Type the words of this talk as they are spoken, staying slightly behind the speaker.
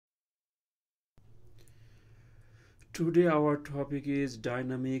Today our topic is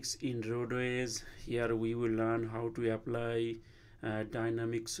dynamics in roadways. Here we will learn how to apply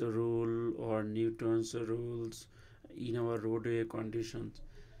dynamics rule or Newton's rules in our roadway conditions.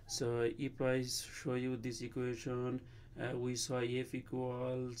 So if I show you this equation, we saw F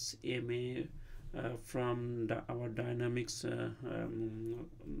equals ma from our dynamics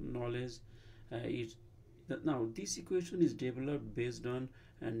knowledge. It Now this equation is developed based on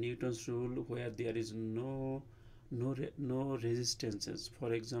Newton's rule where there is no resistances.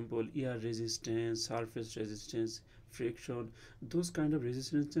 For example, air resistance, surface resistance, friction, those kind of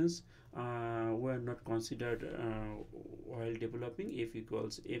resistances were not considered while developing F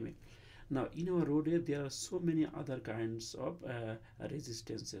equals ma. Now in our roadway there are so many other kinds of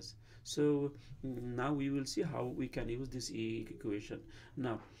resistances. So now we will see how we can use this equation.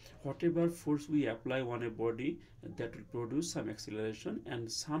 Now whatever force we apply on a body, that will produce some acceleration,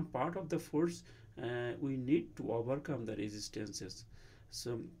 and some part of the force we need to overcome the resistances.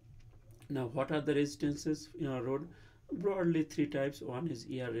 So now what are the resistances in our road? Broadly three types. One is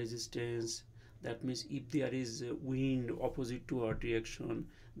air resistance. That means if there is wind opposite to our direction,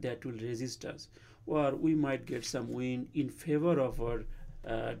 that will resist us, or we might get some wind in favor of our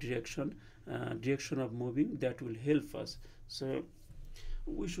direction of moving, that will help us. So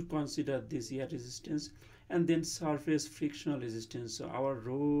we should consider this air resistance. And then surface frictional resistance. So our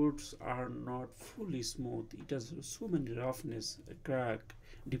roads are not fully smooth, it has so many roughness, crack,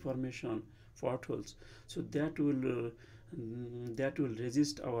 deformation, potholes, so that will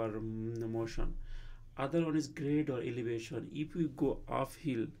resist our motion. Other one is grade or elevation. If we go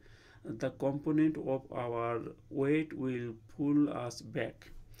uphill, the component of our weight will pull us back.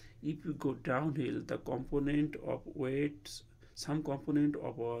 If we go downhill, the component of weight, some component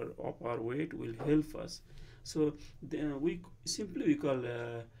of our weight will help us. So we call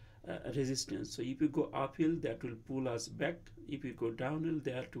resistance. So if we go uphill, that will pull us back. If we go downhill,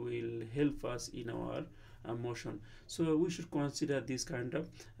 that will help us in our motion. So we should consider this kind of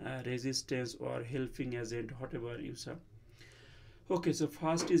resistance or helping agent, whatever you say. Okay, so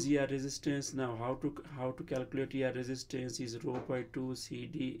first is air resistance. Now how to calculate air resistance is rho by 2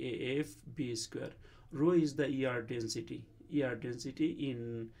 CDAF B square. Rho is the air density. Air density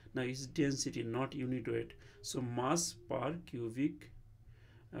in, now is density, not unit weight. So mass per cubic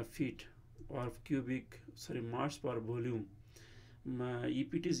feet, or mass per volume.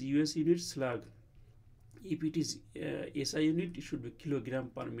 If it is US unit, slug. If it is SI unit, it should be kilogram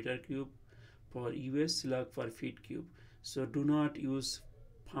per meter cube. For US, slug per feet cube. So do not use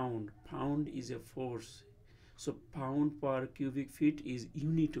pound. Pound is a force. So pound per cubic feet is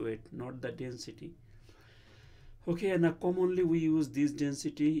unit weight, not the density. Okay, and commonly we use this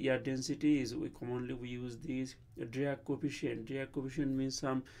density. Air density is we use this drag coefficient. Drag coefficient means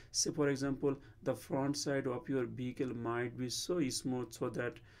say for example, the front side of your vehicle might be so smooth so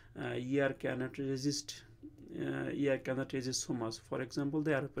that air cannot resist. Air cannot resist so much. For example,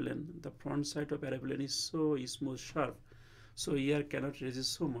 the airplane, the front side of airplane is so smooth, sharp, so air cannot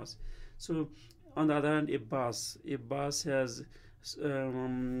resist so much. So on the other hand, a bus has a,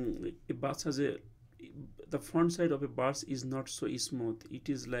 the front side of a bus is not so smooth, it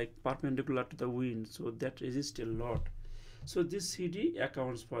is like perpendicular to the wind, so that resists a lot. So this CD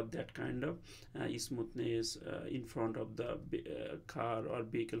accounts for that kind of smoothness in front of the car or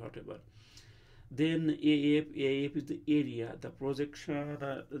vehicle, whatever. Then AF is the area, the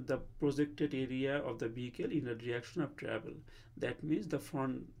projected area of the vehicle in the direction of travel. That means the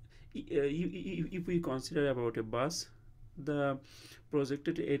front. If we consider about a bus, the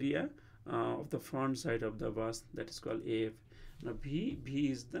projected area of the front side of the bus, that is called AF. Now V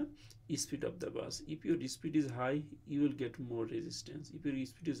is the speed of the bus. If your speed is high, you will get more resistance. If your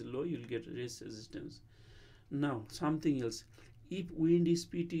speed is low, you will get less resistance. Now something else. If wind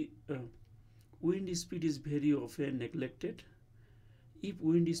speed is very often neglected. If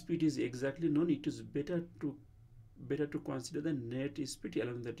wind speed is exactly known, it is better to consider the net speed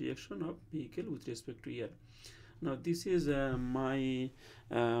along the direction of vehicle with respect to air. Now this is my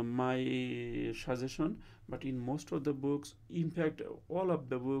suggestion, but in most of the books, in fact all of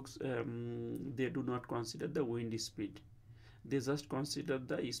the books, they do not consider the wind speed. They just consider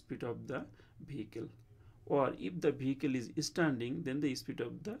the speed of the vehicle, or if the vehicle is standing, then the speed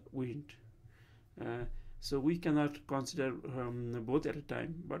of the wind. So we cannot consider both at a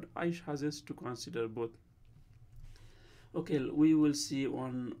time, but I suggest to consider both. Okay, we will see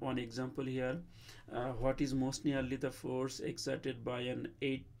one example here. What is most nearly the force exerted by an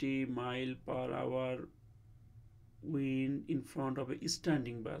 80 mile per hour wind in front of a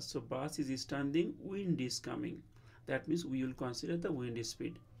standing bus? So bus is standing, wind is coming. That means we will consider the wind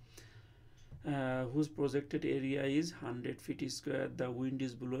speed. whose projected area is 100 feet square. The wind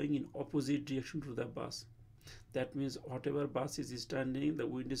is blowing in opposite direction to the bus. That means whatever bus is standing, the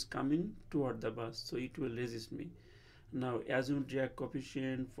wind is coming toward the bus, so it will resist me. Now assume drag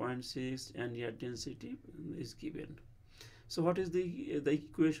coefficient 0.6 and air density is given. So what is the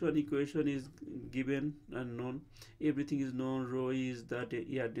equation? Equation is given and known. Everything is known. Rho is the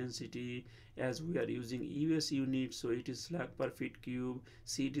air density, as we are using US unit, so it is slag per feet cube.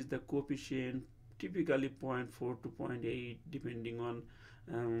 C it is the coefficient, typically 0.4 to 0.8 depending on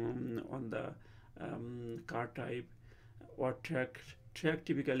the car type, or track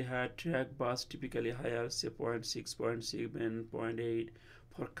typically higher, track bus typically higher, say 0.6, 0.7, 0.8.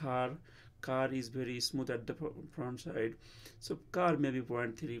 For car is very smooth at the front side, so car maybe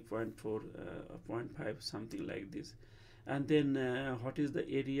 0.3, 0.4, 0.5, something like this. And then what is the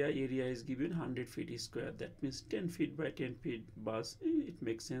area? Area is given 100 feet square, that means 10 feet by 10 feet bus, it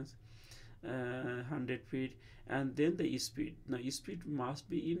makes sense. 100 feet. And then the speed. Now speed must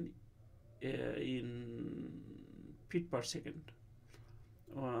be in feet per second,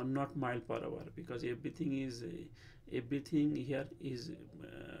 not mile per hour, because everything here is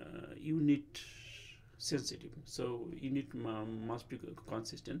unit sensitive, so unit must be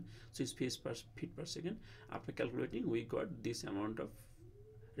consistent. So space per feet per second. After calculating, we got this amount of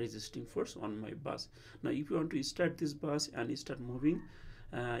resisting force on my bus. Now if you want to start this bus and start moving,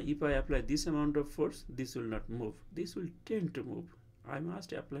 if I apply this amount of force, this will not move, this will tend to move. I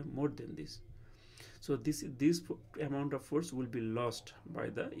must apply more than this, so this amount of force will be lost by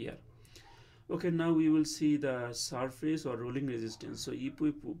the air. Okay, now we will see the surface or rolling resistance. So if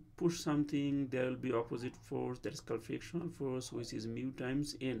we push something, there will be opposite force, that is called frictional force, which is mu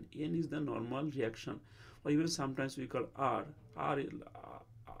times n. N is the normal reaction, or even sometimes we call r. R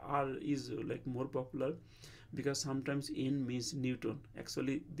is like more popular, because sometimes N means Newton.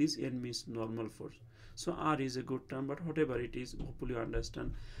 Actually this N means normal force. So R is a good term, but whatever it is, hopefully you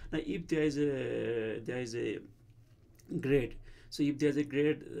understand. Now if there is a grade, so if there is a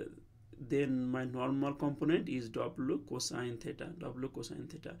grade, then my normal component is W cosine theta, W cosine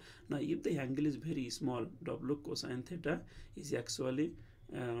theta. Now if the angle is very small, W cosine theta is actually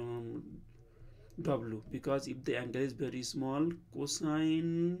W, because if the angle is very small,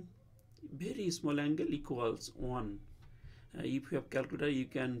 cosine very small angle equals 1. If you have calculator, you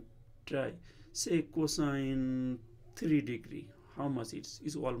can try, say cosine 3 degree, how much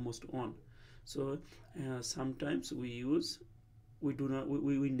is almost 1. So sometimes we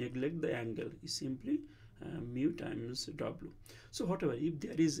neglect the angle, is simply mu times W. So whatever, if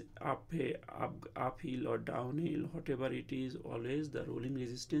there is uphill or downhill, whatever it is, always the rolling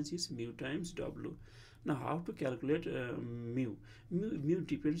resistance is mu times W. Now how to calculate mu? Mu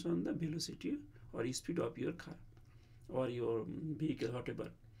depends on the velocity or speed of your car or your vehicle,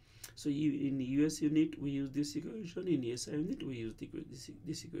 whatever. So in US unit we use this equation, in SI unit we use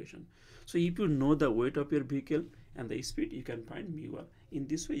this equation. So if you know the weight of your vehicle and the speed, you can find mu r. In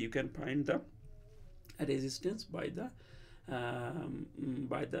this way you can find the resistance by the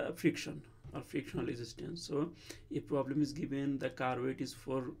friction or frictional resistance. So if problem is given, the car weight is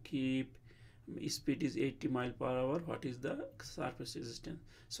 4 kg, speed is 80 mile per hour, what is the surface resistance?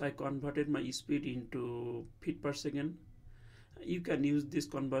 So I converted my speed into feet per second. You can use this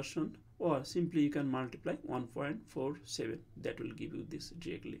conversion, or simply you can multiply 1.47, that will give you this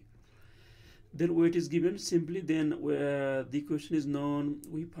directly. Then weight is given simply, then the equation is known.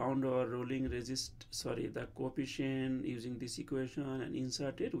 We found our rolling the coefficient using this equation and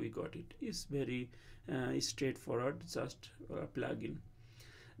inserted, we got it. It's very straightforward, just plug in.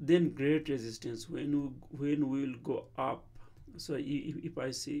 Then grade resistance, when we will go up. So if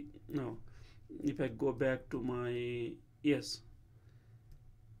I see now, if I go back to my, yes,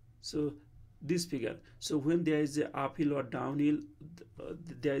 so this figure, so when there is a uphill or downhill,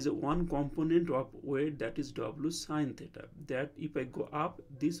 there is a one component of weight, that is W sine theta, that if I go up,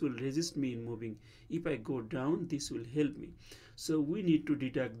 this will resist me in moving. If I go down, this will help me. So we need to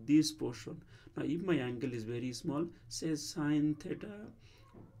deduct this portion. Now if my angle is very small, say sine theta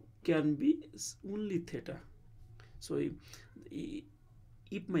can be only theta. So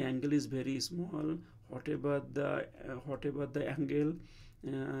if my angle is very small, whatever the angle,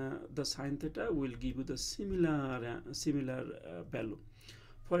 the sine theta will give you the similar value.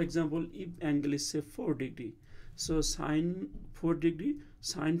 For example, if angle is say 4 degree, so sine 4 degree,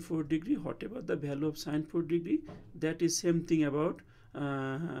 whatever the value of sine 4 degree, that is same thing about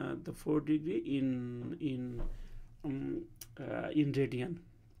the 4 degree in radian,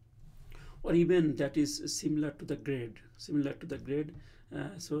 or even that is similar to the grade.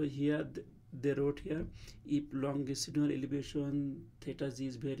 So here they wrote here, if longitudinal elevation theta g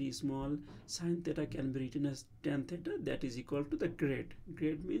is very small, sine theta can be written as tan theta, that is equal to the grade.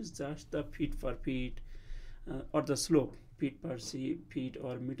 Grade means just the feet per feet, or the slope, feet per feet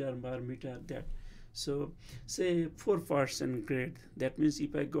or meter per meter, that. So say 4% grade, that means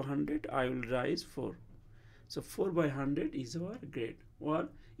if I go 100 I will rise 4. So 4 by 100 is our grade, or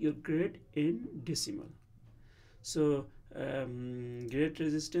your grade in decimal. So grade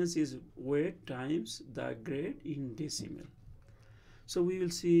resistance is weight times the grade in decimal. So we will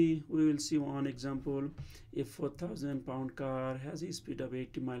see one example. A 4,000 pound car has a speed of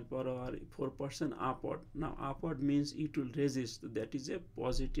 80 mile per hour, 4% upward. Now upward means it will resist, that is a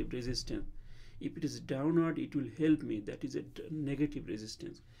positive resistance. If it is downward it will help me, that is a negative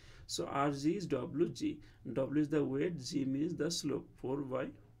resistance. So Rg is Wg. W is the weight, G means the slope, 4 by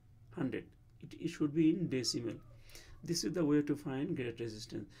 100. It should be in decimal. This is the way to find grade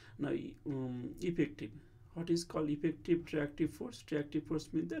resistance. Now effective. What is called effective reactive force? Reactive force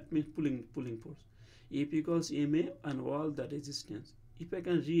means pulling force. F equals ma and all the resistance. If I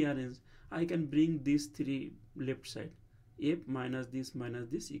can rearrange, I can bring these three left side. F minus this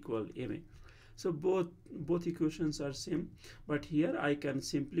equal ma. So both equations are same, but here I can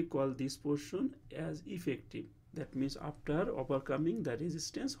simply call this portion as effective. That means after overcoming the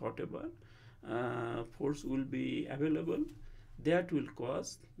resistance, whatever force will be available, that will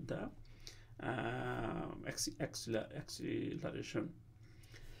cause the acceleration.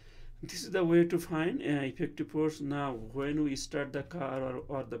 This is the way to find effective force. Now when we start the car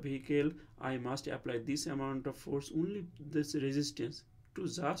or the vehicle, I must apply this amount of force, only this resistance, to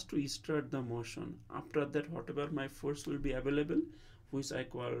just to start the motion. After that, whatever my force will be available, which I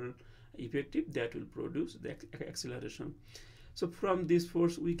call effective, that will produce the acceleration. So from this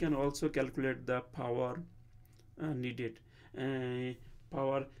force we can also calculate the power needed.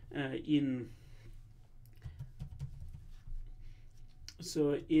 Power in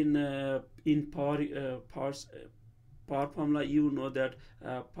power formula, you know that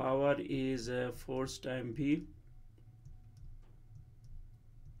power is force time V.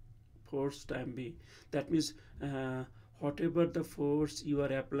 Force time V. That means whatever the force you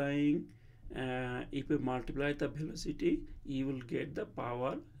are applying, if you multiply the velocity, you will get the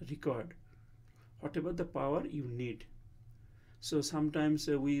power required, whatever the power you need. So sometimes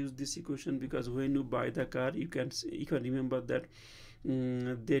we use this equation because when you buy the car, you can remember that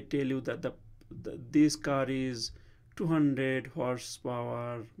they tell you that this car is 200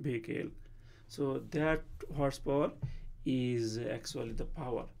 horsepower vehicle. So that horsepower is actually the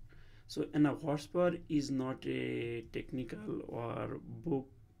power. So and a horsepower is not a technical or book.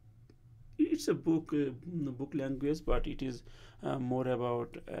 It's a book language, but it is more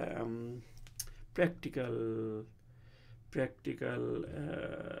about practical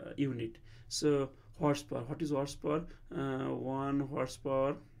unit. So horsepower, what is horsepower? 1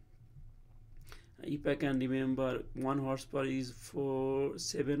 horsepower, if I can remember, 1 horsepower is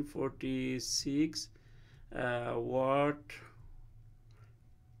 746 watt.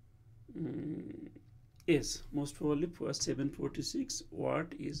 Yes, most probably for 746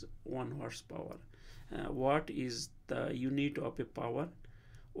 watt is 1 horsepower. Watt is the unit of a power,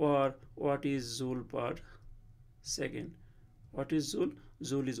 or what is joule per second. What is joule?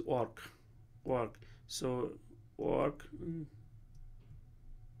 Joule is work. So work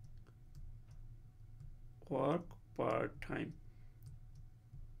per time.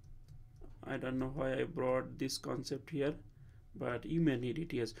 I don't know why I brought this concept here, but you may need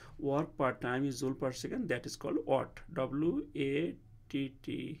it. Yes, work per time is joule per second. That is called watt.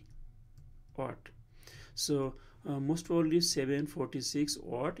 W-A-T-T, watt. So most probably 746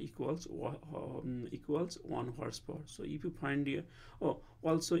 watt equals 1 horsepower. So if you find here,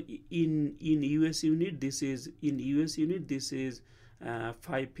 also in US unit, this is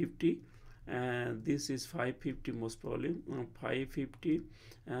 550, and this is 550 most probably 550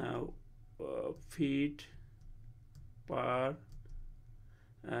 feet per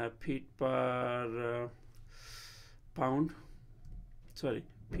pound. Sorry,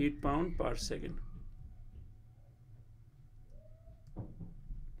 feet pound per second.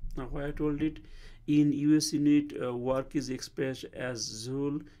 Now why I told it, in US unit work is expressed as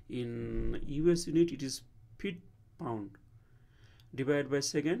joule. In US unit it is feet pound, divided by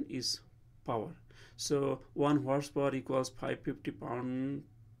second is power. So 1 horsepower equals 550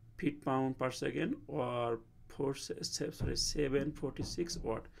 feet pound per second, or 746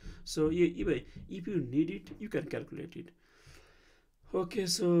 watt. So if you need it, you can calculate it. Okay,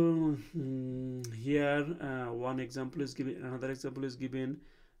 so here one example is given, another example is given.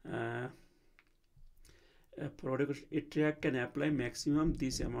 A track can apply maximum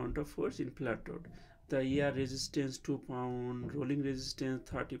this amount of force in flat road. The air resistance 2 pound, rolling resistance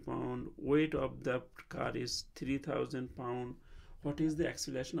 30 pound, weight of the car is 3000 pound. What is the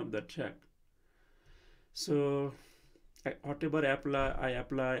acceleration of the track? So whatever I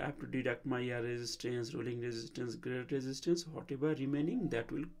have to deduct my air resistance, rolling resistance, grade resistance, whatever remaining,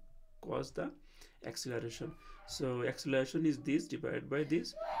 that will cause the acceleration. So acceleration is this divided by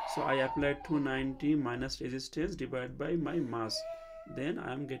this. So I applied 290 minus resistance divided by my mass, then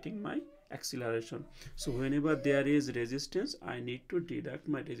I am getting my acceleration. So whenever there is resistance, I need to deduct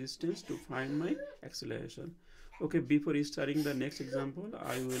my resistance to find my acceleration. Okay, before starting the next example,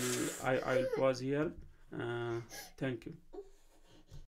 I will pause here. Thank you.